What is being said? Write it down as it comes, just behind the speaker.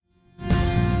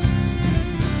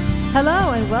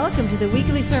Hello and welcome to the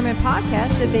weekly sermon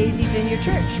podcast of AZ Vineyard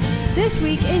Church. This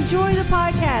week, enjoy the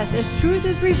podcast as truth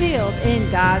is revealed in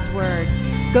God's Word.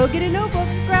 Go get a notebook,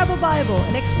 grab a Bible,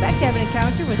 and expect to have an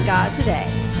encounter with God today.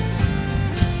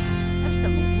 There's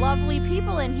some lovely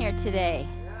people in here today.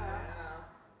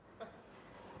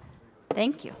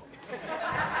 Thank you.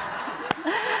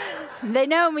 They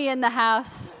know me in the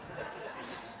house.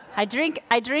 I drink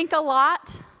a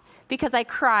lot because I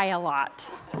cry a lot.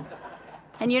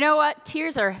 And you know what?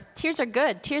 Tears are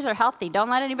good. Tears are healthy. Don't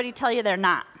let anybody tell you they're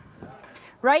not.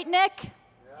 Right, Nick?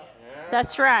 Yeah.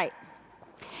 That's right.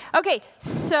 Okay,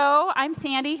 so I'm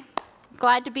Sandy.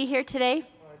 Glad to be here today.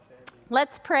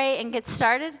 Let's pray and get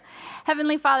started.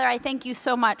 Heavenly Father, I thank you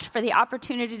so much for the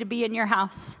opportunity to be in your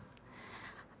house.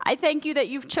 I thank you that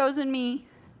you've chosen me,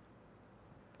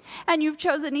 and you've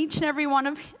chosen each and every one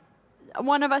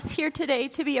of us here today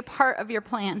to be a part of your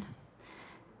plan.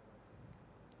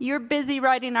 You're busy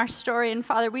writing our story, and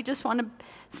Father, we just want to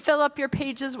fill up your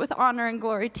pages with honor and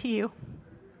glory to you.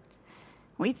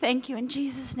 We thank you in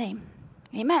Jesus' name.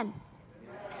 Amen.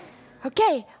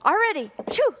 Okay, already.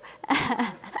 Shoo.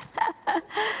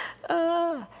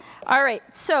 All right,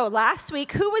 so last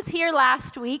week, who was here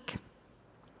last week?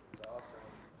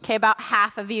 Okay, about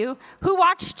half of you. Who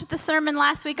watched the sermon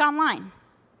last week online?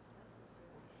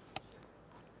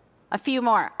 A few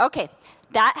more. Okay.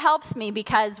 That helps me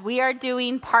because we are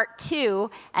doing part 2,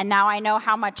 and now I know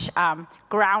how much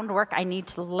groundwork I need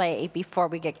to lay before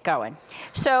we get going.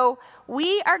 So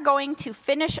we are going to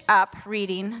finish up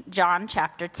reading John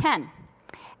chapter 10.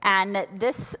 And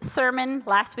this sermon,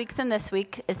 last week's and this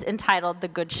week, is entitled The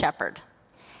Good Shepherd.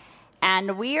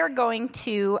 And we are going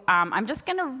to, I'm just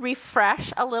going to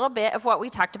refresh a little bit of what we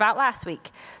talked about last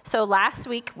week. So last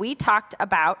week we talked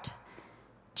about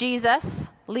Jesus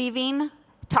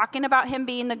talking about him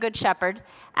being the good shepherd,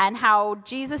 and how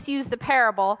Jesus used the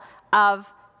parable of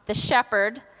the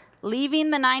shepherd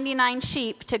leaving the 99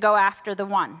 sheep to go after the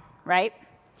one, right?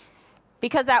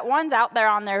 Because that one's out there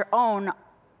on their own,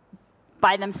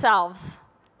 by themselves,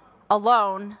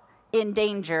 alone, in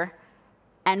danger.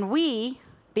 And we,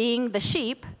 being the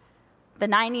sheep, the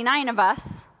 99 of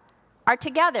us, are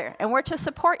together, and we're to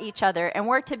support each other, and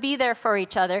we're to be there for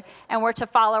each other, and we're to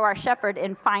follow our shepherd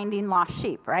in finding lost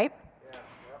sheep, right?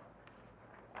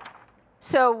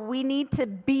 So we need to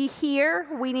be here.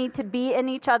 We need to be in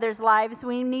each other's lives.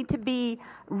 We need to be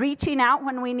reaching out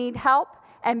when we need help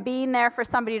and being there for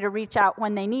somebody to reach out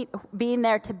when they need, being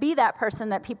there to be that person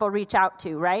that people reach out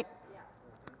to, right?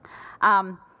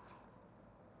 Yes.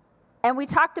 And we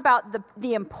talked about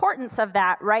the importance of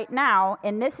that right now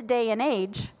in this day and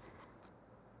age,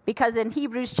 because in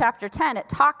Hebrews chapter 10, it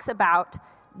talks about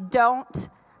don't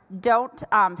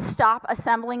stop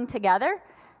assembling together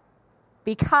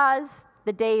because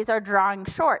the days are drawing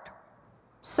short.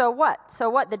 So what?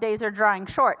 The days are drawing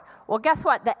short. Well, guess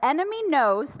what? The enemy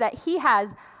knows that he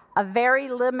has a very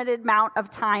limited amount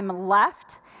of time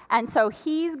left, and so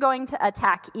he's going to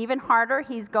attack even harder.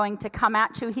 He's going to come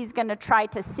at you. He's going to try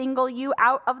to single you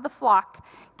out of the flock,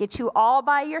 get you all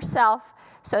by yourself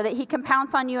so that he can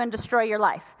pounce on you and destroy your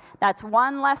life. That's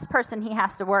one less person he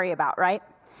has to worry about, right?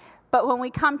 But when we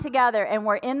come together and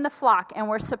we're in the flock and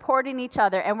we're supporting each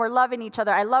other and we're loving each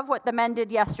other, I love what the men did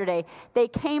yesterday. They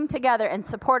came together and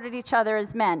supported each other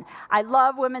as men. I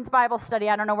love women's Bible study.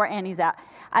 I don't know where Annie's at.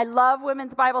 I love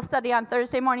women's Bible study on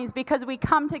Thursday mornings because we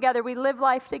come together, we live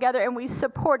life together, and we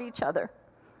support each other.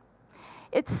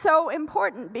 It's so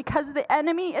important because the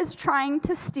enemy is trying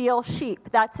to steal sheep.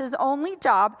 That's his only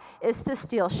job, is to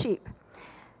steal sheep.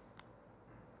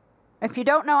 If you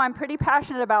don't know, I'm pretty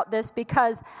passionate about this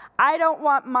because I don't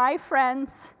want my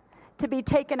friends to be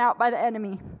taken out by the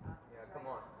enemy. Yeah, come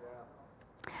on.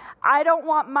 Yeah. I don't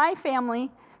want my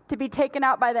family to be taken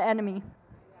out by the enemy.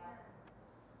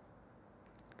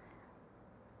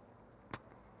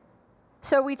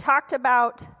 So we talked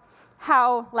about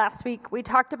how, last week, we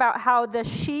talked about how the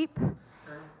sheep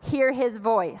hear his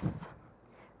voice,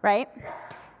 right?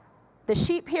 The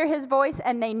sheep hear his voice,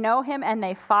 and they know him, and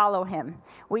they follow him.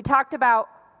 We talked about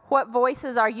what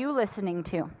voices are you listening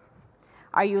to?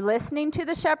 Are you listening to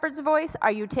the shepherd's voice?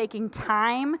 Are you taking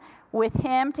time with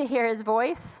him to hear his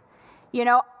voice? You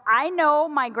know, I know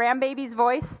my grandbaby's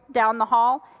voice down the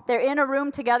hall. They're in a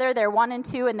room together. They're 1 and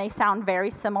 2, and they sound very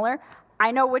similar.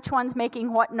 I know which one's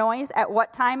making what noise at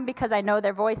what time because I know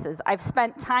their voices. I've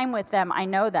spent time with them. I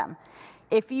know them.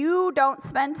 If you don't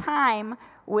spend time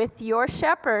with your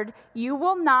shepherd, you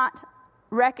will not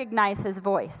recognize his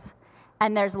voice.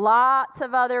 And there's lots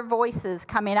of other voices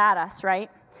coming at us, right?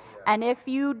 And if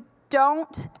you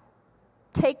don't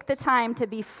take the time to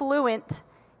be fluent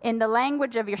in the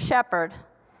language of your shepherd,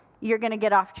 you're going to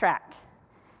get off track.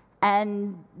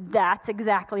 And that's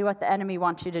exactly what the enemy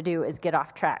wants you to do, is get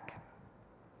off track.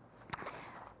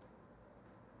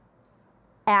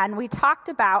 And we talked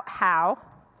about how,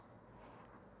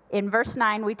 in verse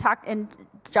 9, in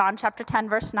John chapter 10,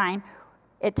 verse 9,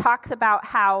 it talks about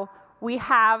how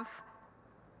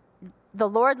the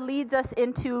Lord leads us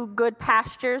into good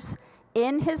pastures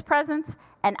in his presence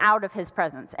and out of his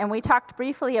presence. And we talked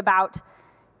briefly about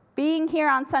being here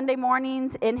on Sunday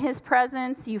mornings in his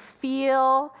presence. You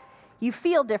feel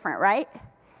different, right?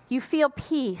 You feel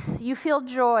peace, you feel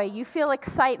joy, you feel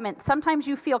excitement. Sometimes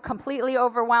you feel completely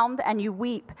overwhelmed and you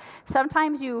weep.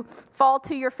 Sometimes you fall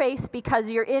to your face because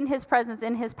you're in his presence,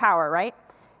 in his power, right?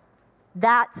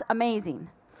 That's amazing.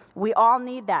 We all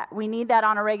need that. We need that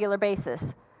on a regular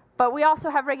basis. But we also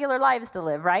have regular lives to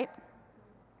live, right?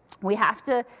 We have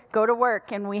to go to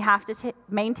work, and we have to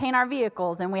maintain our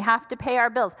vehicles, and we have to pay our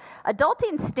bills.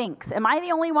 Adulting stinks. Am I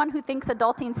the only one who thinks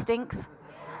adulting stinks?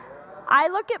 I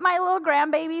look at my little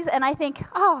grandbabies and I think,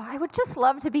 oh, I would just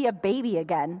love to be a baby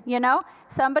again, you know?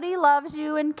 Somebody loves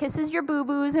you and kisses your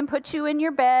boo-boos and puts you in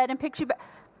your bed and picks you back.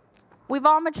 We've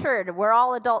all matured. We're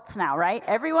all adults now, right?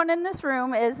 Everyone in this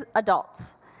room is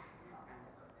adults.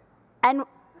 And,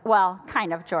 well,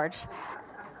 kind of, George.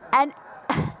 And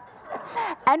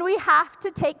we have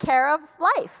to take care of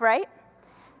life, right?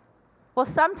 Well,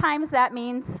 sometimes that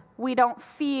means we don't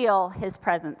feel his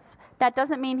presence. That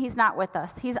doesn't mean he's not with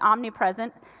us. He's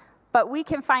omnipresent, but we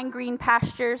can find green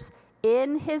pastures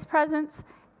in his presence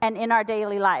and in our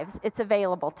daily lives. It's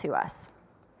available to us.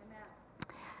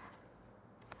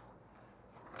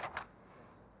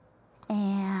 Amen.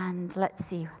 And let's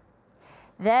see.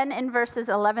 Then in verses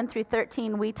 11 through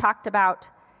 13, we talked about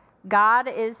God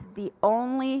is the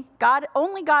only God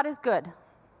is good,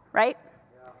 right?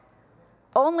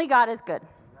 Only God is good.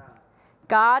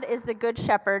 God is the good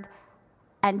shepherd,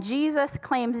 and Jesus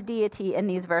claims deity in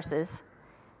these verses.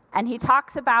 And he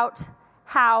talks about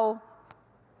how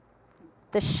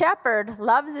the shepherd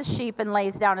loves his sheep and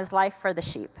lays down his life for the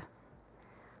sheep.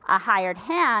 A hired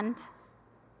hand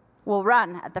will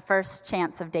run at the first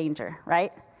chance of danger,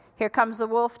 right? Here comes the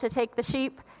wolf to take the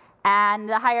sheep, and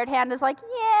the hired hand is like,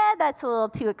 yeah, that's a little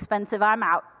too expensive, I'm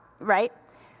out, right?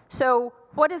 So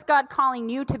what is God calling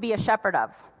you to be a shepherd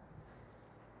of?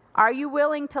 Are you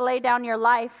willing to lay down your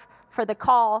life for the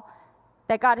call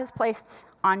that God has placed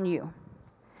on you?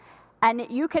 And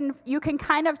you can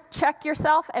kind of check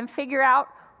yourself and figure out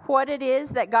what it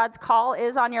is that God's call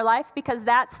is on your life, because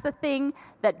that's the thing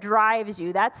that drives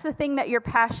you. That's the thing that you're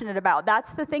passionate about.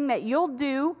 That's the thing that you'll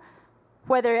do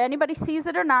whether anybody sees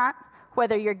it or not,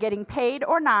 whether you're getting paid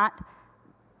or not.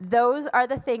 Those are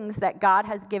the things that God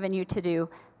has given you to do.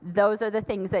 Those are the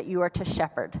things that you are to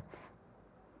shepherd.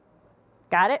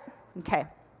 Got it? Okay.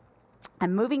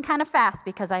 I'm moving kind of fast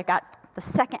because I got the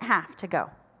second half to go.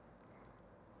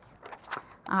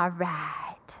 All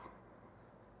right.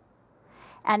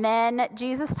 And then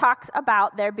Jesus talks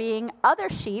about there being other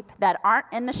sheep that aren't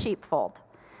in the sheepfold.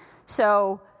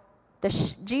 So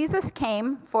Jesus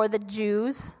came for the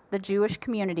Jews, the Jewish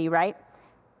community, right?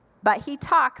 But he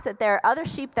talks that there are other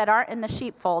sheep that aren't in the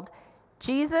sheepfold.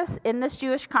 Jesus, in this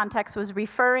Jewish context, was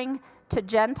referring to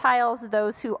Gentiles,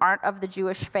 those who aren't of the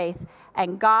Jewish faith.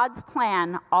 And God's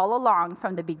plan all along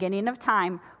from the beginning of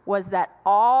time was that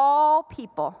all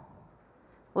people,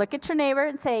 look at your neighbor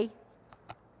and say,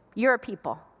 you're a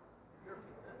people.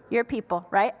 You're a people,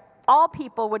 right? All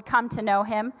people would come to know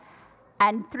him.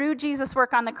 And through Jesus'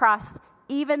 work on the cross,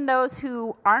 even those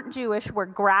who aren't Jewish were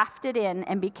grafted in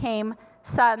and became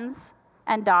sons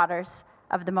and daughters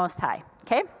of the Most High.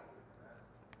 Okay?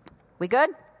 We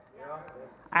good? Yeah.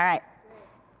 All right.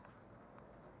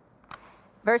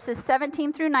 Verses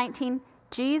 17 through 19,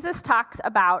 Jesus talks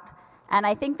about, and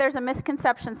I think there's a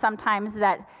misconception sometimes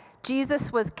that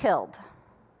Jesus was killed.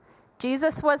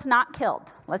 Jesus was not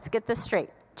killed. Let's get this straight.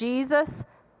 Jesus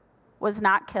was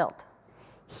not killed.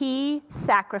 He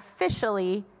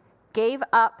sacrificially gave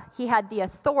up. He had the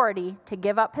authority to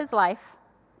give up his life,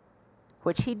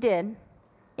 which he did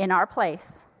in our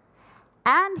place.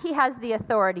 And he has the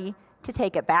authority to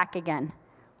take it back again,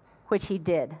 which he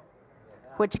did,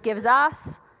 which gives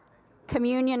us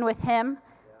communion with him,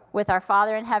 with our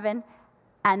Father in heaven,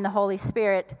 and the Holy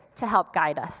Spirit to help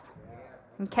guide us.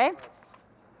 Okay?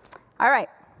 All right.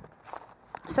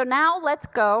 So now let's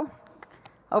go.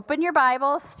 Open your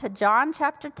Bibles to John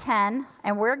chapter 10,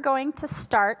 and we're going to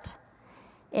start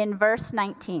in verse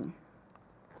 19.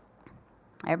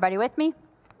 Everybody with me?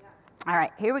 Yes. All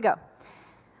right, here we go.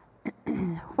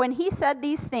 When he said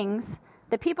these things,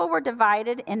 the people were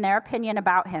divided in their opinion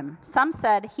about him. Some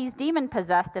said, he's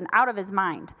demon-possessed and out of his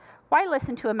mind. Why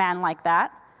listen to a man like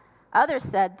that? Others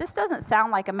said, "This doesn't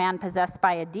sound like a man possessed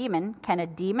by a demon. Can a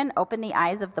demon open the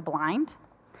eyes of the blind?"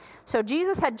 So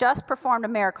Jesus had just performed a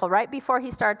miracle right before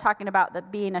he started talking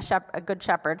about being a good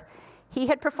shepherd. He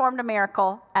had performed a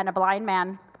miracle, and a blind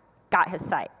man got his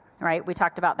sight, right? We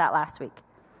talked about that last week.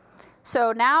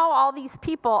 So now all these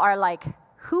people are like,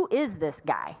 who is this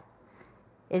guy?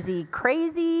 Is he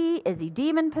crazy? Is he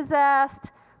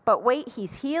demon-possessed? But wait,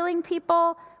 he's healing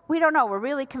people? We don't know. We're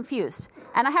really confused.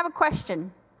 And I have a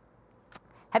question.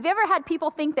 Have you ever had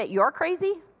people think that you're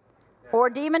crazy or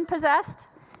demon-possessed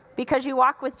because you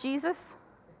walk with Jesus?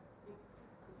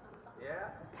 Yeah.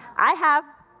 I have.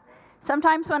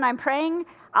 Sometimes when I'm praying,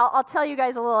 I'll tell you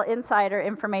guys a little insider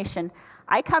information.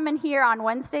 I come in here on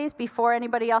Wednesdays before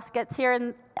anybody else gets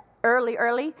here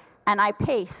early, and I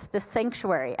pace the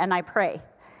sanctuary, and I pray.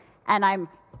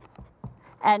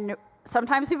 And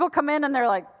sometimes people come in, and they're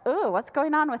like, "Ooh, what's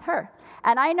going on with her?"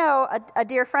 And I know a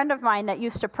dear friend of mine that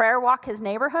used to prayer walk his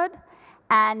neighborhood,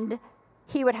 and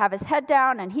he would have his head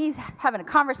down, and he's having a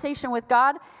conversation with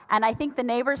God, and I think the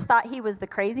neighbors thought he was the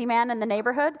crazy man in the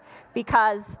neighborhood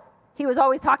because he was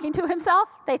always talking to himself,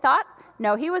 they thought.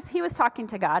 No, he was talking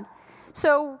to God.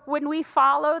 So when we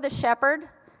follow the shepherd,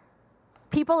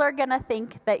 people are going to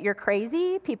think that you're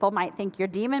crazy. People might think you're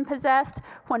demon-possessed.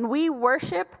 When we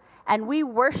worship, and we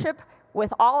worship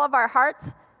with all of our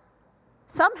hearts,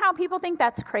 somehow people think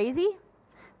that's crazy.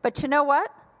 But you know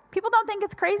what? People don't think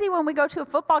it's crazy when we go to a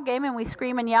football game and we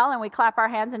scream and yell and we clap our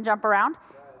hands and jump around.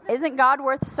 Isn't God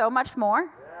worth so much more?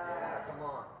 Yeah, come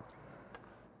on.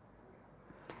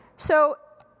 So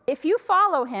if you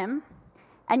follow him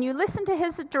and you listen to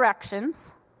his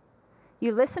directions,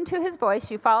 you listen to his voice,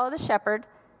 you follow the shepherd,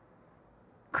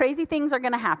 crazy things are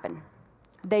going to happen.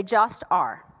 They just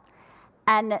are.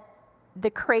 And the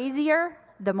crazier,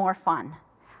 the more fun.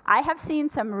 I have seen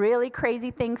some really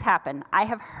crazy things happen. I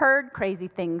have heard crazy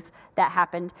things that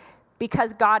happened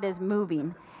because God is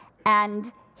moving.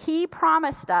 And he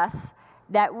promised us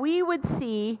that we would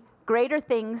see greater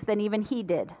things than even he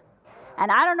did.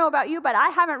 And I don't know about you, but I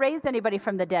haven't raised anybody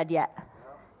from the dead yet.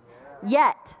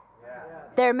 Yet.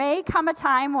 There may come a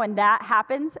time when that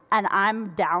happens, and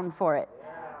I'm down for it.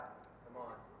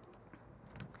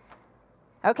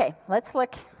 Okay, let's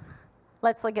look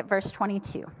at verse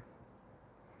 22.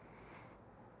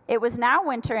 It was now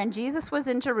winter, and Jesus was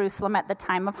in Jerusalem at the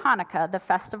time of Hanukkah, the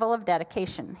festival of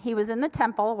dedication. He was in the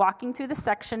temple, walking through the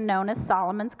section known as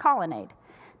Solomon's Colonnade.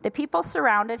 The people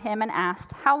surrounded him and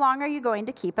asked, "How long are you going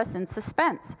to keep us in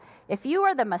suspense? If you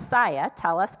are the Messiah,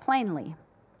 tell us plainly."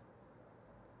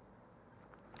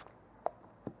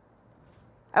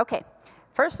 Okay,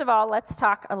 first of all, let's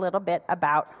talk a little bit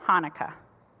about Hanukkah.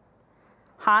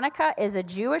 Hanukkah is a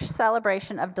Jewish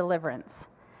celebration of deliverance.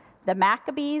 The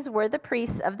Maccabees were the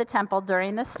priests of the temple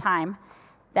during this time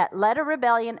that led a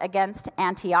rebellion against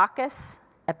Antiochus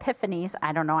Epiphanes,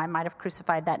 I don't know, I might have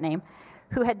crucified that name,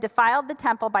 who had defiled the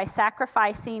temple by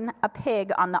sacrificing a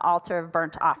pig on the altar of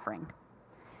burnt offering.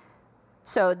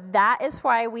 So that is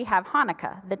why we have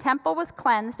Hanukkah. The temple was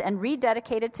cleansed and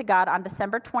rededicated to God on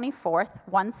December 24th,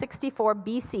 164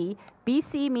 BC.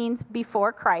 BC means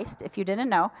before Christ, if you didn't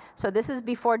know. So this is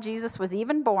before Jesus was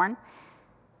even born.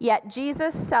 Yet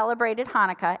Jesus celebrated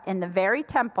Hanukkah in the very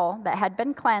temple that had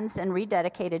been cleansed and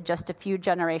rededicated just a few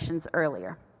generations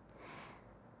earlier.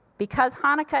 Because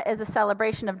Hanukkah is a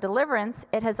celebration of deliverance,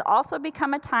 it has also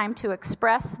become a time to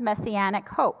express messianic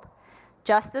hope.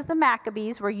 Just as the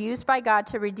Maccabees were used by God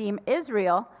to redeem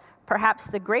Israel, perhaps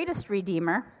the greatest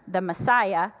redeemer, the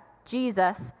Messiah,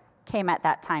 Jesus, came at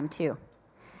that time too.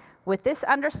 With this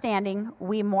understanding,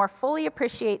 we more fully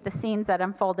appreciate the scenes that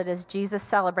unfolded as Jesus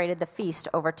celebrated the feast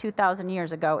over 2,000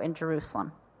 years ago in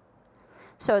Jerusalem.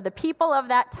 So the people of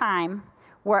that time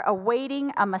were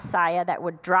awaiting a Messiah that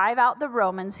would drive out the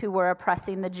Romans who were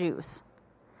oppressing the Jews.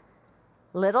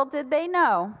 Little did they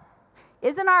know,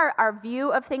 isn't our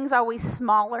view of things always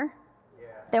smaller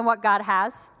than what God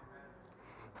has?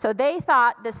 So they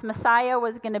thought this Messiah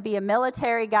was going to be a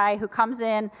military guy who comes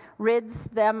in, rids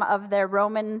them of their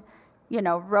Romans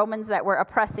that were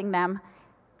oppressing them.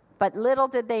 But little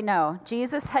did they know,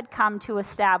 Jesus had come to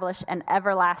establish an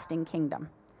everlasting kingdom.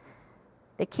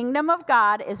 The kingdom of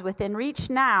God is within reach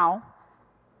now,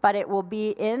 but it will be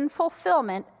in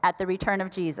fulfillment at the return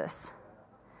of Jesus.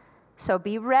 So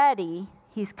be ready.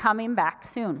 He's coming back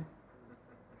soon.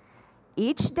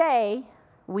 Each day,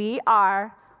 we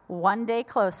are one day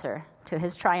closer to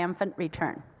his triumphant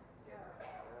return.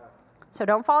 So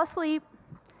don't fall asleep.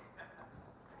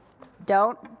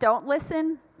 Don't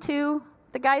listen to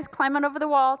the guys climbing over the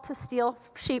wall to steal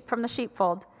sheep from the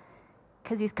sheepfold,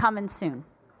 because he's coming soon.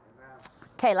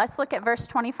 Okay, let's look at verse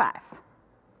 25.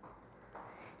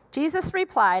 Jesus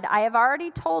replied, I have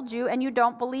already told you, and you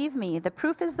don't believe me. The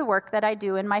proof is the work that I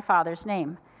do in my Father's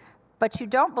name. But you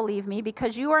don't believe me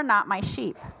because you are not my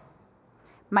sheep.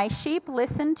 My sheep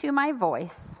listen to my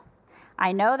voice.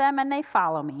 I know them and they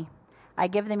follow me. I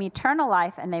give them eternal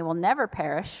life and they will never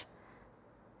perish.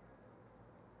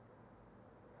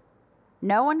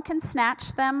 No one can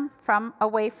snatch them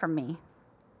away from me.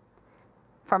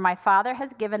 For my Father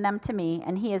has given them to me,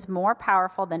 and he is more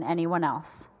powerful than anyone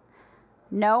else.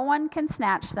 No one can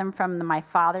snatch them from my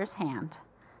Father's hand.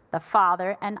 The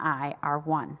Father and I are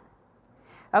one.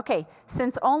 Okay,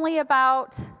 since only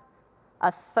about a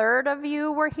third of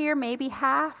you were here, maybe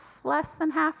half, less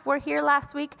than half were here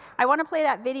last week, I want to play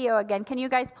that video again. Can you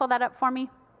guys pull that up for me?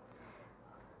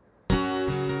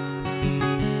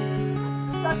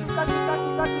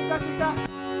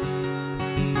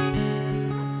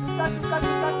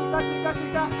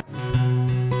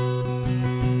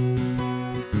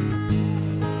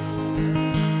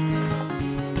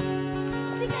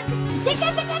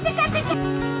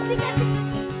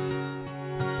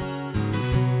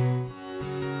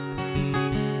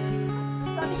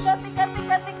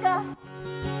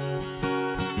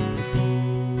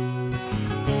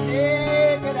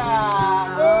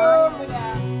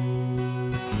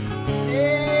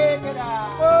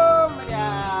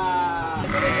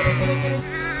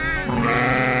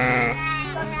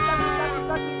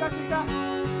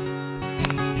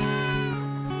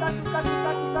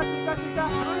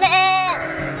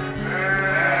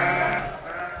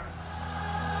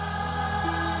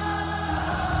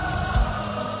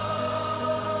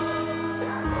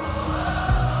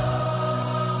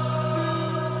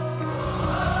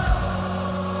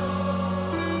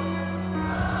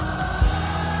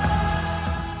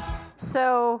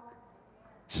 So,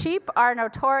 sheep are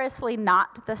notoriously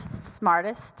not the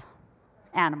smartest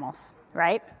animals,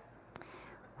 right?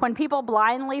 When people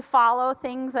blindly follow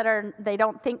things that they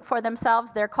don't think for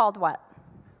themselves, they're called what?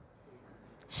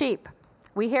 Sheep.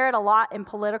 We hear it a lot in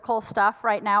political stuff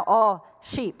right now. Oh,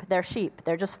 sheep, they're sheep.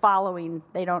 They're just following.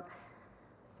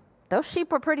 Those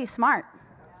sheep were pretty smart,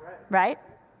 right?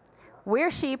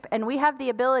 We're sheep, and we have the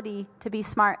ability to be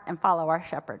smart and follow our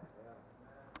shepherd.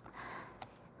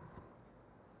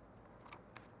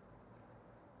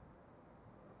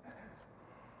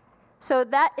 So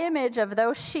that image of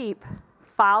those sheep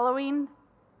following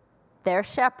their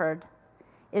shepherd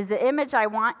is the image I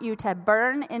want you to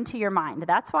burn into your mind.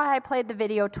 That's why I played the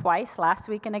video twice, last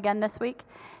week and again this week,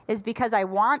 is because I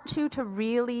want you to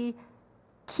really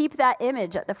keep that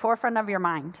image at the forefront of your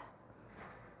mind.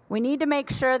 We need to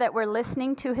make sure that we're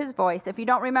listening to his voice. If you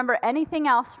don't remember anything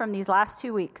else from these last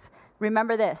 2 weeks,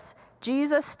 remember this: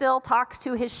 Jesus still talks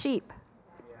to his sheep.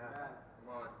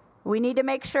 We need to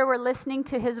make sure we're listening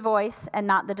to his voice and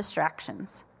not the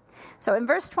distractions. So in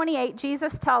verse 28,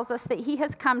 Jesus tells us that he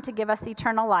has come to give us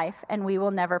eternal life and we will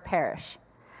never perish.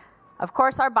 Of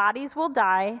course, our bodies will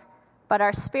die, but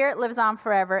our spirit lives on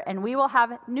forever and we will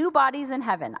have new bodies in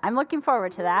heaven. I'm looking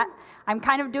forward to that. I'm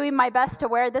kind of doing my best to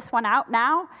wear this one out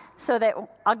now so that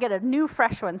I'll get a new,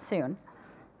 fresh one soon.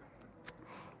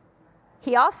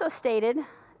 He also stated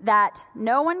that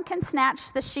no one can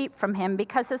snatch the sheep from him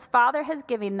because his Father has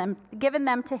given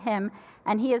them to him,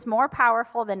 and he is more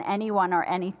powerful than anyone or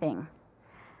anything.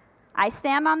 I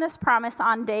stand on this promise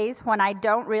on days when I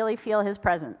don't really feel his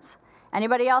presence.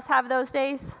 Anybody else have those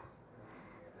days?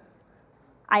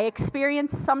 I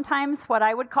experience sometimes what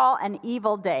I would call an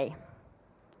evil day.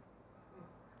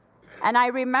 And I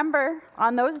remember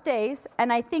on those days,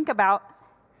 and I think about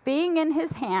being in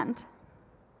his hand,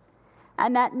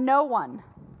 and that no one,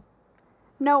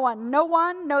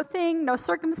 no thing, no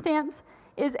circumstance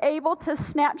is able to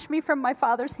snatch me from my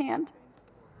Father's hand.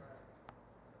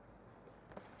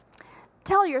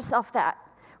 Tell yourself that.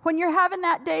 When you're having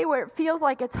that day where it feels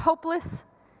like it's hopeless,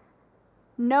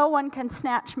 no one can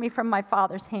snatch me from my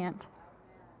Father's hand.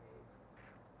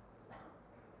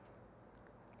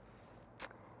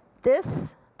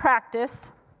 This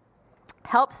practice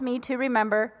helps me to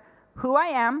remember who I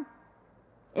am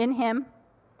in him,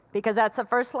 because that's the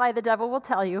first lie the devil will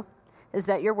tell you, is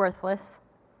that you're worthless,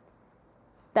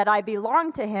 that I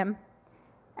belong to him,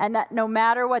 and that no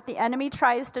matter what the enemy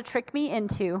tries to trick me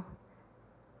into,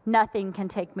 nothing can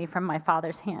take me from my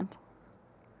Father's hand.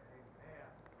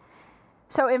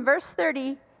 So in verse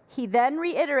 30, he then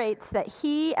reiterates that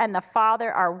he and the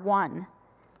Father are one.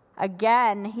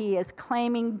 Again, he is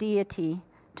claiming deity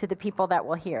to the people that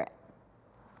will hear it.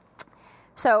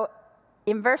 So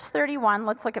in verse 31,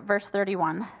 let's look at verse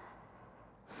 31.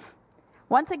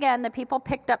 Once again, the people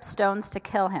picked up stones to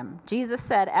kill him. Jesus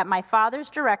said, "At my Father's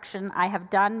direction, I have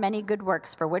done many good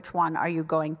works. For which one are you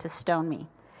going to stone me?"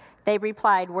 They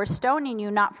replied, "We're stoning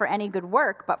you not for any good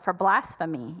work, but for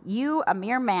blasphemy. You, a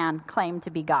mere man, claim to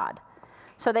be God."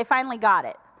 So they finally got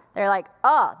it. They're like,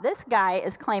 oh, this guy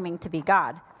is claiming to be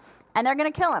God. And they're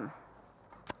going to kill him.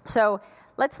 So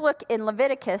let's look in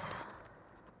Leviticus.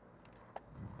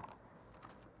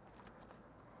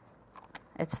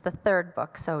 It's the third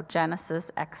book, so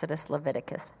Genesis, Exodus,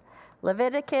 Leviticus.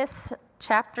 Leviticus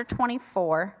chapter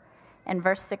 24 and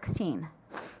verse 16.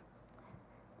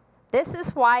 This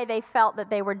is why they felt that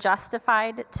they were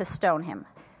justified to stone him.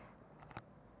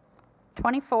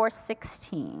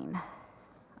 24:16.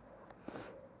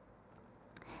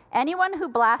 Anyone who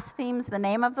blasphemes the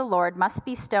name of the Lord must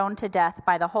be stoned to death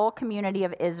by the whole community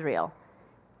of Israel.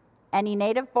 Any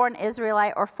native-born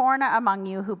Israelite or foreigner among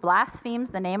you who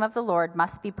blasphemes the name of the Lord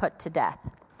must be put to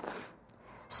death.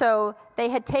 So they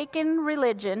had taken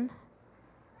religion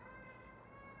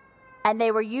and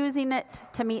they were using it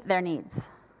to meet their needs.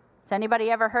 Has anybody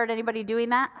ever heard anybody doing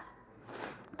that?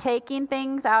 Taking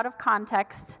things out of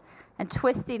context and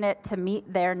twisting it to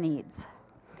meet their needs.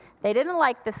 They didn't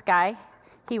like this guy.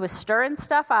 He was stirring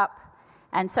stuff up.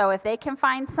 And so if they can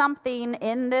find something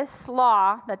in this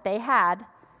law that they had,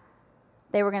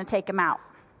 they were going to take him out.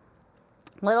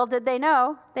 Little did they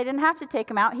know, they didn't have to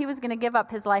take him out. He was going to give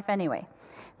up his life anyway.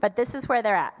 But this is where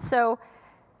they're at. So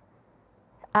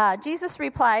Jesus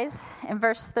replies in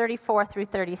verse 34 through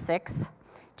 36.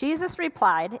 Jesus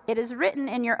replied, "It is written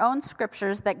in your own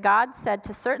scriptures that God said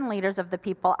to certain leaders of the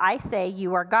people, 'I say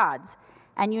you are gods.'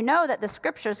 And you know that the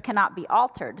scriptures cannot be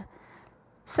altered.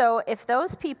 So if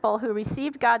those people who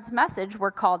received God's message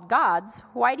were called gods,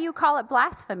 why do you call it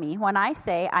blasphemy when I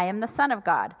say I am the Son of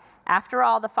God? After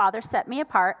all, the Father set me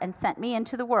apart and sent me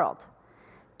into the world.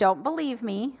 Don't believe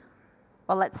me."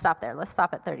 Well, let's stop there. Let's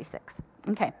stop at 36.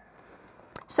 Okay.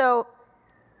 So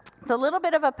it's a little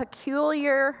bit of a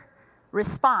peculiar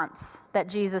response that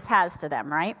Jesus has to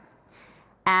them, right?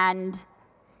 And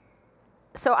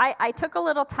so I took a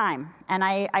little time and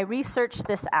I researched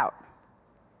this out.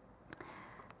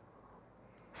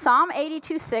 Psalm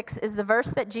 82:6 is the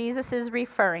verse that Jesus is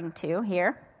referring to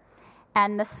here.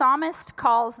 And the psalmist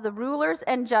calls the rulers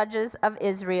and judges of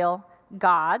Israel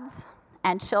gods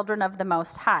and children of the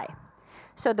Most High.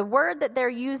 So the word that they're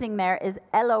using there is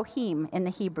Elohim in the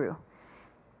Hebrew.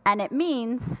 And it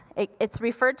means, it's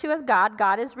referred to as God.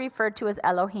 God is referred to as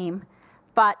Elohim.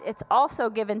 But it's also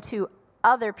given to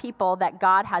other people that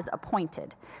God has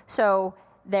appointed. So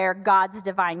they're God's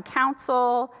divine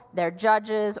counsel, they're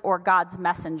judges, or God's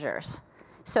messengers.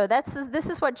 So this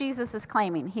is what Jesus is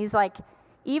claiming. He's like,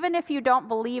 even if you don't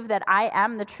believe that I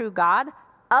am the true God,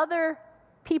 other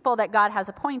people that God has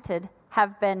appointed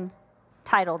have been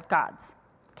titled gods.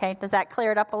 Okay, does that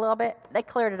clear it up a little bit? That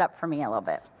cleared it up for me a little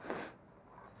bit.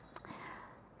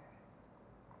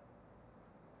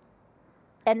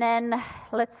 And then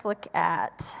let's look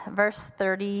at verse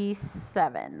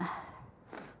 37.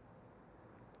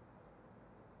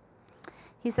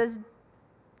 He says,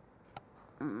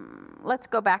 let's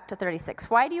go back to 36.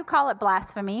 Why do you call it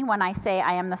blasphemy when I say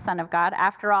I am the Son of God?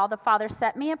 After all, the Father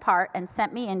set me apart and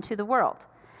sent me into the world.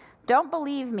 Don't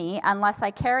believe me unless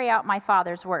I carry out my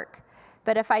Father's work.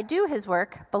 But if I do his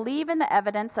work, believe in the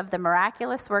evidence of the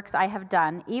miraculous works I have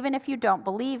done. Even if you don't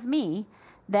believe me,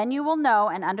 then you will know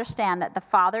and understand that the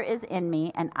Father is in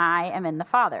me and I am in the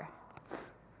Father.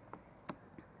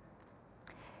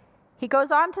 He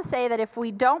goes on to say that if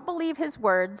we don't believe his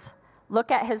words,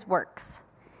 look at his works.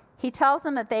 He tells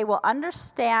them that they will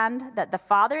understand that the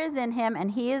Father is in him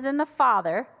and he is in the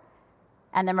Father,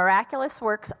 and the miraculous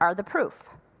works are the proof.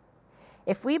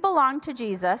 If we belong to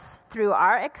Jesus through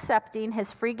our accepting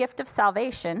his free gift of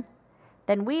salvation,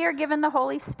 then we are given the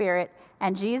Holy Spirit,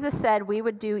 and Jesus said we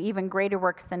would do even greater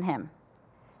works than him.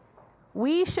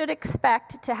 We should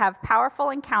expect to have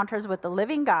powerful encounters with the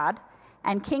living God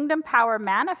and kingdom power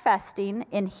manifesting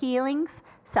in healings,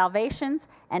 salvations,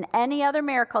 and any other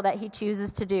miracle that he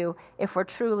chooses to do if we're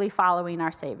truly following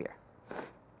our Savior.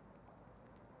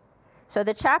 So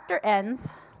the chapter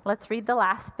ends. Let's read the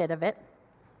last bit of it.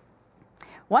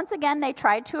 Once again, they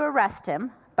tried to arrest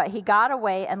him, but he got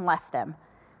away and left them.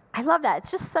 I love that.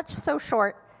 It's just so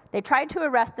short. They tried to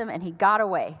arrest him, and he got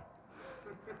away.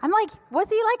 I'm like, was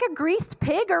he like a greased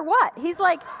pig or what? He's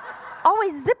like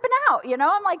always zipping out, you know?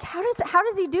 I'm like, how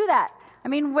does he do that? I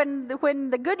mean, when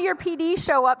the Goodyear PD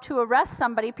show up to arrest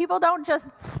somebody, people don't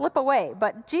just slip away.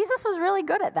 But Jesus was really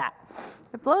good at that.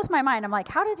 It blows my mind. I'm like,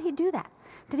 how did he do that?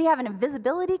 Did he have an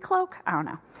invisibility cloak? I don't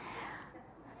know.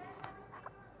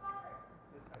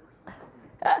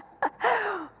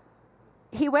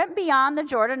 He went beyond the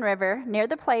Jordan River, near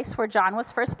the place where John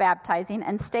was first baptizing,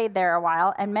 and stayed there a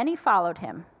while, and many followed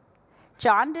him.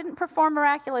 John didn't perform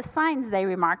miraculous signs, they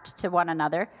remarked to one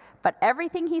another, but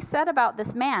everything he said about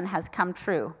this man has come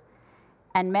true.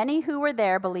 And many who were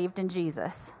there believed in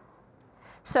Jesus.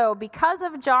 So because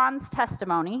of John's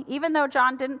testimony, even though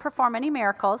John didn't perform any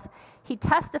miracles, he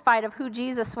testified of who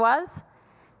Jesus was,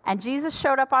 and Jesus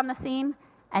showed up on the scene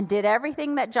and did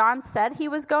everything that John said he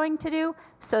was going to do,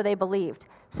 so they believed.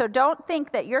 So don't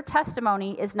think that your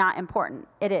testimony is not important.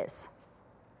 It is.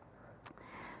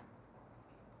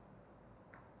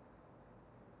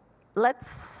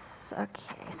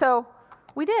 Okay, so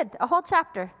we did a whole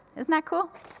chapter. Isn't that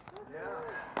cool? Yeah.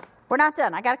 We're not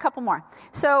done. I got a couple more.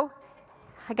 So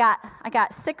I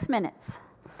got 6 minutes.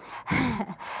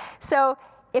 So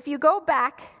if you go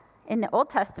back in the Old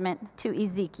Testament to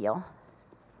Ezekiel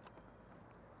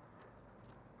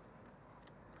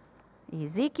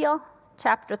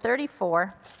chapter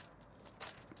 34.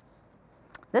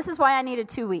 This is why I needed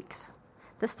 2 weeks.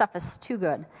 This stuff is too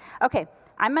good. Okay,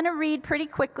 I'm going to read pretty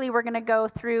quickly. We're going to go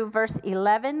through verse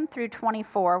 11 through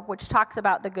 24, which talks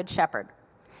about the Good Shepherd.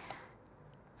 It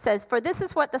says, "For this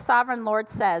is what the sovereign Lord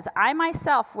says, I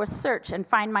myself will search and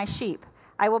find my sheep.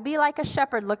 I will be like a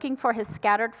shepherd looking for his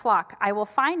scattered flock. I will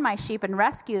find my sheep and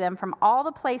rescue them from all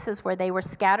the places where they were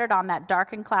scattered on that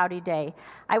dark and cloudy day.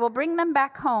 I will bring them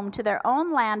back home to their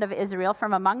own land of Israel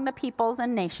from among the peoples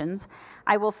and nations.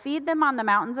 I will feed them on the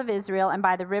mountains of Israel and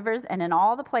by the rivers and in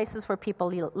all the places where people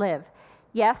live.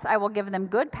 Yes, I will give them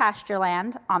good pasture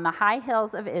land on the high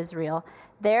hills of Israel.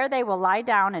 There they will lie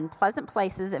down in pleasant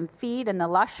places and feed in the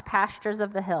lush pastures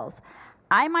of the hills.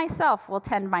 I myself will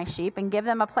tend my sheep and give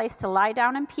them a place to lie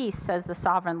down in peace, says the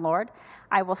sovereign Lord.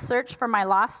 I will search for my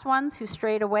lost ones who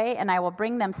strayed away, and I will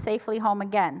bring them safely home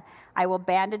again. I will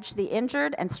bandage the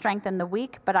injured and strengthen the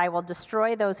weak, but I will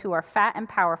destroy those who are fat and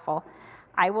powerful.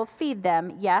 I will feed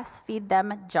them, yes, feed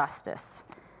them justice."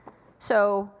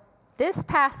 So this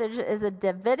passage is a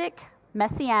Davidic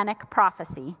messianic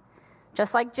prophecy.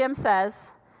 Just like Jim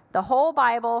says, the whole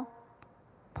Bible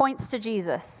points to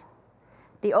Jesus.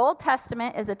 The Old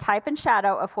Testament is a type and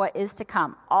shadow of what is to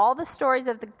come. All the stories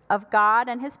of God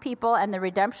and his people and the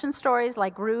redemption stories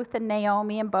like Ruth and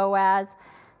Naomi and Boaz,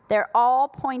 they're all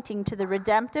pointing to the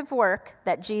redemptive work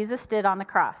that Jesus did on the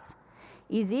cross.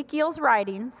 Ezekiel's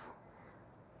writings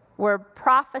were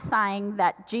prophesying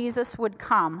that Jesus would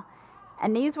come,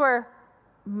 and these were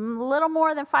a little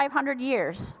more than 500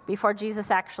 years before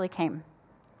Jesus actually came.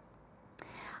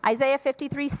 Isaiah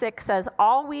 53:6 says,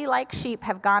 "All we like sheep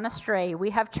have gone astray. We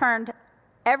have turned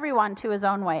everyone to his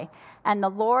own way, and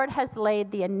the Lord has laid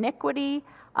the iniquity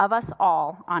of us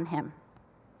all on him."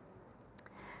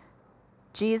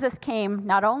 Jesus came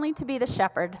not only to be the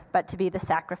shepherd, but to be the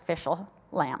sacrificial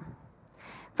lamb.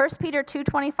 1 Peter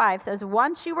 2:25 says,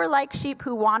 "Once you were like sheep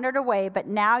who wandered away, but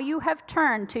now you have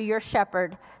turned to your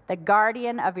shepherd, the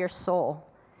guardian of your soul."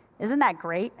 Isn't that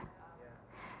great?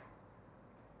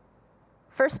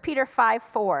 1 Peter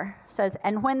 5:4 says,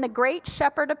 "And when the great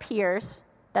shepherd appears,"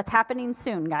 that's happening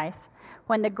soon, guys.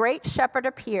 "When the great shepherd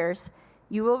appears,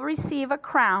 you will receive a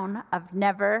crown of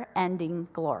never-ending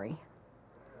glory."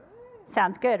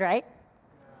 Sounds good, right?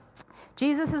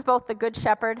 Jesus is both the good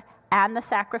shepherd and the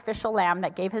sacrificial lamb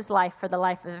that gave his life for the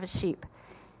life of his sheep.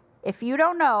 If you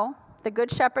don't know, the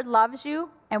good shepherd loves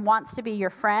you and wants to be your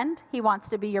friend. He wants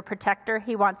to be your protector.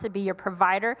 He wants to be your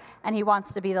provider, and he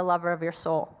wants to be the lover of your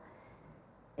soul.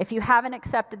 If you haven't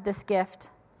accepted this gift,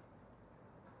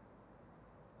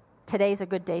 today's a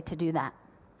good day to do that.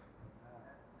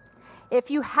 If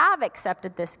you have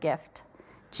accepted this gift,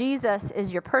 Jesus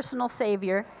is your personal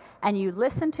Savior, and you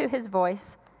listen to his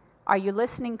voice, are you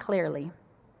listening clearly?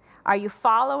 Are you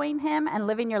following him and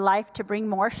living your life to bring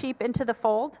more sheep into the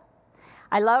fold?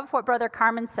 I love what Brother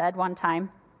Carmen said one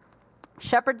time.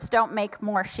 Shepherds don't make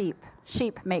more sheep.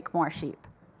 Sheep make more sheep.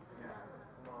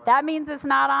 That means it's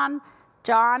not on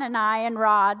John and I and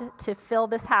Rod to fill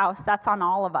this house. That's on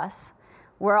all of us.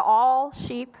 We're all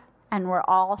sheep and we're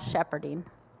all shepherding.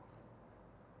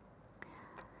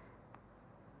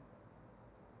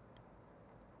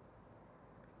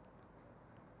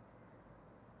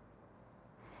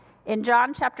 In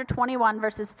John chapter 21,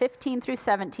 verses 15 through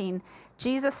 17,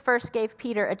 Jesus first gave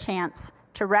Peter a chance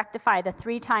to rectify the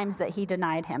 3 times that he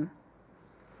denied him.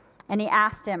 And he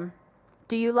asked him,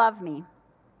 "Do you love me?"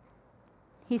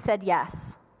 He said,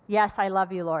 "Yes. Yes, I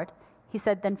love you, Lord." He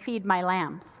said, "Then feed my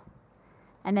lambs."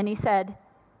 And then he said,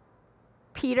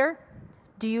 "Peter,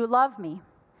 do you love me?"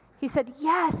 He said,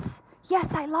 "Yes.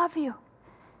 Yes, I love you."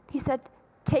 He said,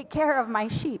 "Take care of my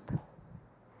sheep."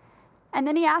 And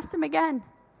then he asked him again,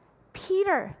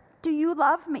 "Peter, do you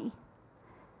love me?"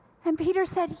 And Peter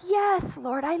said, "Yes,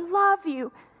 Lord, I love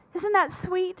you. Isn't that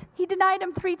sweet? He denied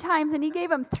him 3 times, and he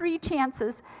gave him 3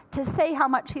 chances to say how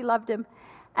much he loved him.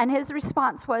 And his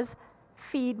response was,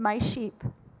 feed my sheep.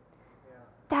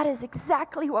 That is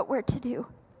exactly what we're to do.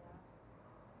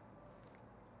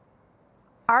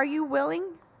 Are you willing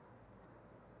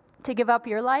to give up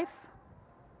your life?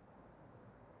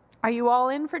 Are you all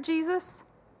in for Jesus?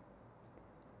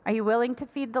 Are you willing to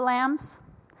feed the lambs?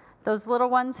 Those little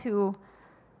ones who,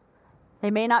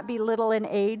 they may not be little in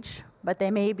age, but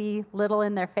they may be little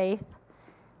in their faith.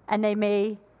 And they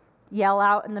may yell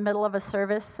out in the middle of a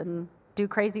service and do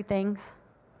crazy things.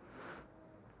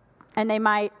 And they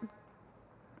might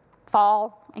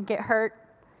fall and get hurt,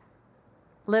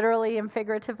 literally and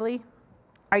figuratively.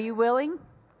 Are you willing?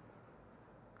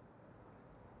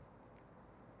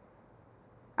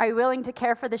 Are you willing to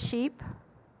care for the sheep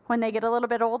when they get a little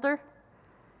bit older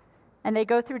and they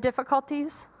go through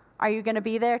difficulties? Are you going to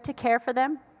be there to care for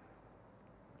them?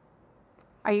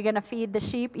 Are you going to feed the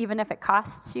sheep even if it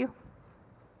costs you?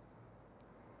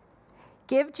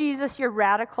 Give Jesus your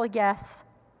radical yes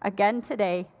again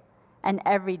today and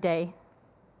every day.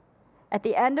 At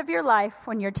the end of your life,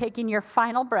 when you're taking your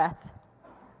final breath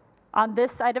on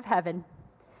this side of heaven,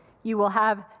 you will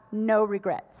have no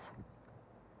regrets.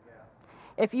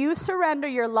 If you surrender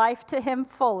your life to Him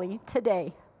fully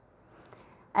today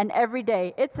and every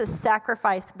day, it's a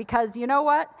sacrifice, because you know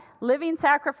what? Living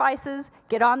sacrifices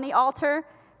get on the altar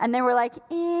and they were like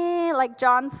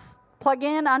John's plug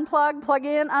in, unplug, plug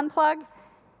in, unplug.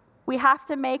 We have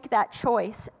to make that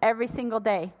choice every single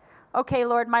day. Okay,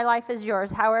 Lord, my life is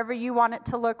yours. However you want it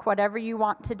to look, whatever you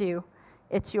want to do,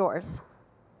 it's yours.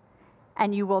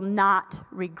 And you will not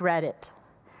regret it.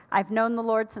 I've known the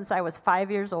Lord since I was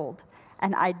 5 years old,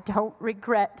 and I don't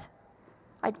regret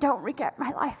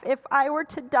my life. If I were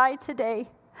to die today,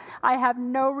 I have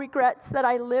no regrets that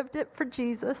I lived it for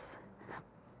Jesus.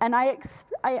 And I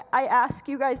ask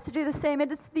you guys to do the same.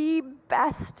 It is the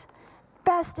best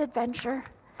adventure.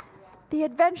 The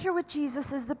adventure with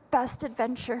Jesus is the best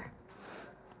adventure.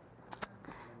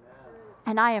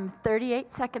 And I am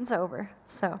 38 seconds over,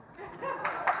 so.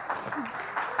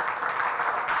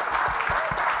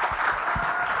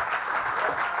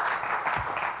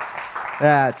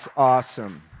 That's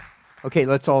awesome. Okay,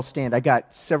 let's all stand. I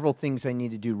got several things I need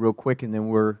to do real quick, and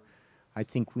then I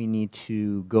think we need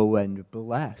to go and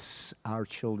bless our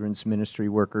children's ministry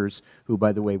workers, who,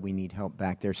 by the way, we need help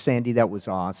back there. Sandy, that was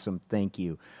awesome. Thank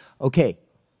you. Okay,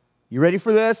 you ready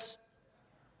for this?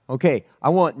 Okay, I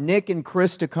want Nick and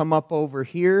Chris to come up over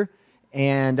here,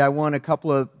 and I want a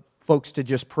couple of folks to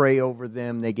just pray over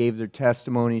them. They gave their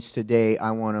testimonies today.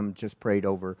 I want them just prayed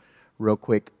over real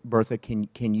quick. Bertha,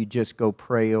 can you just go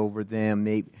pray over them?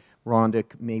 Maybe Rhonda,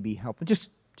 maybe help.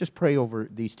 Just pray over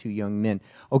these 2 young men.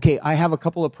 Okay, I have a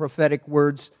couple of prophetic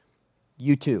words.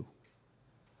 You too.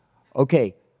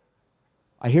 Okay,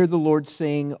 I hear the Lord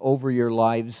saying over your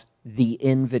lives, the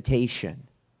invitation.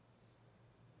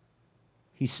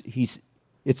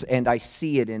 And I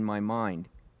see it in my mind.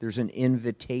 There's an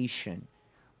invitation,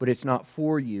 but it's not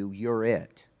for you. You're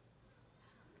it.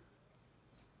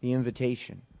 The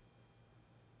invitation.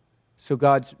 So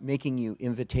God's making you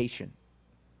invitation.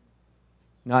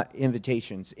 Not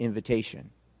invitations, invitation.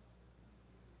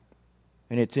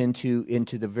 And it's into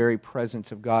the very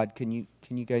presence of God. Can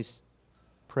you guys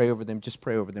pray over them? Just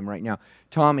pray over them right now.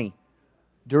 Tommy,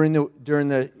 during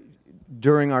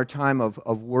our time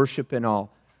of worship and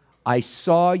all, I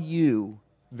saw you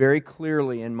very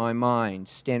clearly in my mind.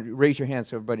 Raise your hand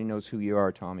so everybody knows who you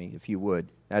are, Tommy, if you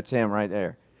would. That's him right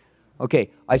there.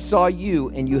 Okay, I saw you,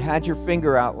 and you had your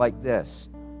finger out like this,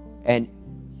 and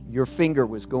your finger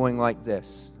was going like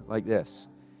this,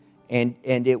 and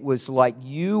it was like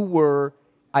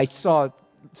I saw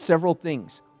several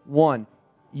things. One,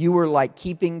 you were like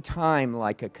keeping time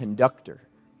like a conductor.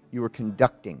 You were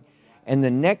conducting. And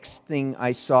the next thing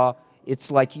I saw,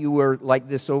 it's like you were like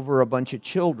this over a bunch of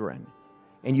children,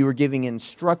 and you were giving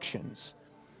instructions.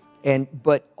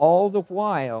 But all the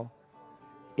while,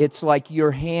 it's like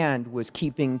your hand was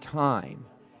keeping time.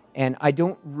 And I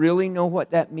don't really know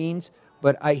what that means,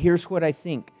 but here's what I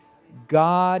think.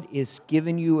 God is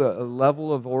giving you a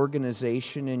level of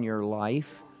organization in your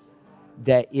life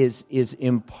that is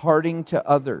imparting to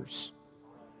others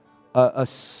a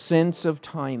sense of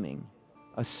timing,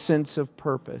 a sense of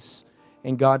purpose.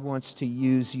 And God wants to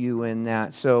use you in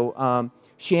that. So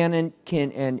Shannon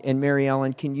and Mary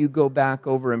Ellen, can you go back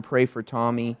over and pray for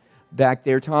Tommy back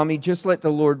there? Tommy, just let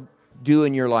the Lord do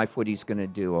in your life what He's going to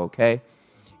do, okay?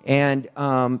 And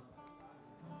I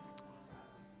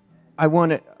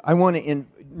want to.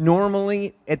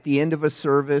 Normally, at the end of a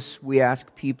service, we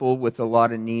ask people with a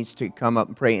lot of needs to come up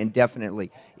and pray. And definitely,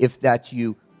 if that's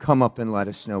you, come up and let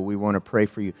us know. We want to pray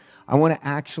for you. I want to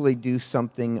actually do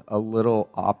something a little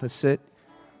opposite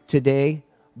today,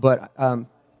 but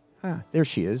there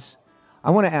she is.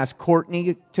 I want to ask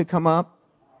Courtney to come up.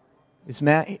 Is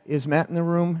Matt in the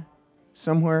room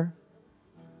somewhere?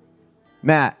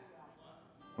 Matt,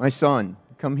 my son,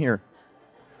 come here.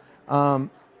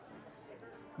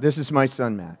 This is my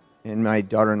son, Matt, and my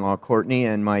daughter-in-law, Courtney,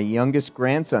 and my youngest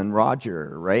grandson,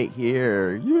 Roger, right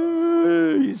here.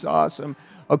 Yay, he's awesome.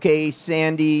 Okay,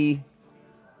 Sandy,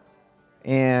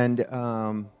 and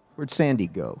where'd Sandy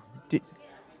go?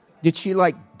 Did she,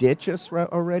 ditch us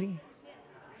already?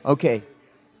 Okay.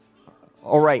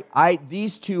 All right.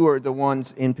 These two are the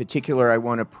ones in particular I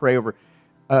want to pray over.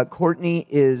 Courtney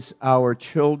is our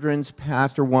children's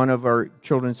pastor, one of our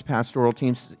children's pastoral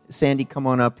teams. Sandy, come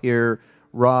on up here.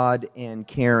 Rod and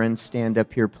Karen, stand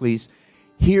up here, please.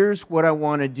 Here's what I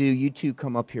want to do. You two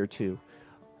come up here, too.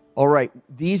 All right.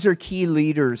 These are key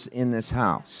leaders in this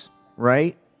house,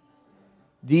 right?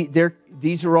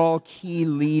 These are all key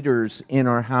leaders in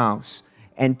our house.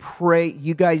 And pray.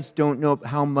 You guys don't know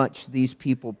how much these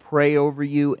people pray over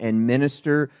you and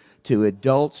minister to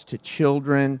adults, to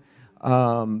children.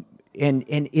 And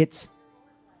it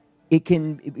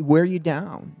can wear you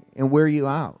down and wear you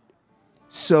out.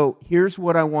 So here's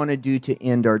what I want to do to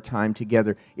end our time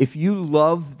together. If you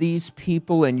love these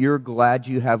people and you're glad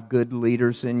you have good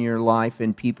leaders in your life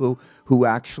and people who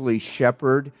actually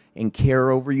shepherd and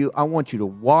care over you, I want you to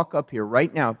walk up here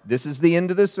right now. This is the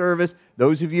end of the service.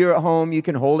 Those of you at home, you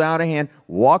can hold out a hand.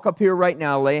 Walk up here right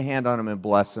now, lay a hand on them and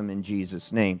bless them in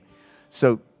Jesus' name.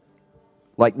 So,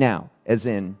 like now, as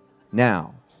in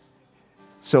now.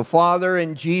 So, Father,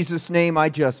 in Jesus' name, I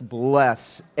just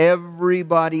bless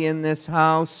everybody in this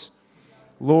house.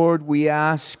 Lord, we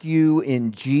ask you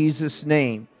in Jesus'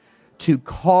 name to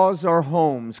cause our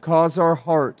homes, cause our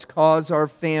hearts, cause our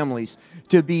families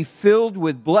to be filled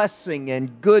with blessing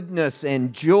and goodness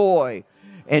and joy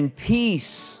and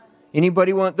peace.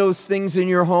 Anybody want those things in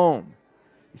your home?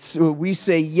 So we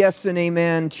say yes and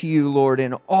amen to you, Lord,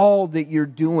 in all that you're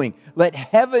doing. Let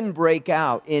heaven break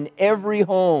out in every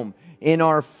home, in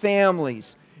our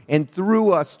families, and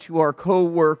through us to our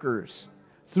co-workers.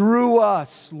 Through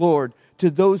us, Lord, to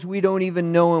those we don't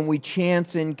even know and we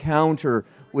chance encounter,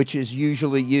 which is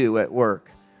usually you at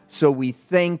work. So we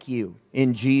thank you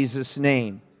in Jesus'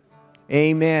 name.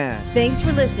 Amen. Thanks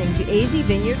for listening to AZ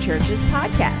Vineyard Church's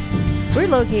podcast. We're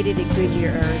located in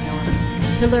Goodyear, Arizona.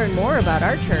 To learn more about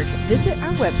our church, visit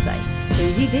our website,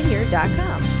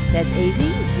 azvineyard.com. That's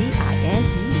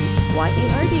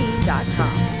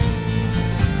azvineyard.com.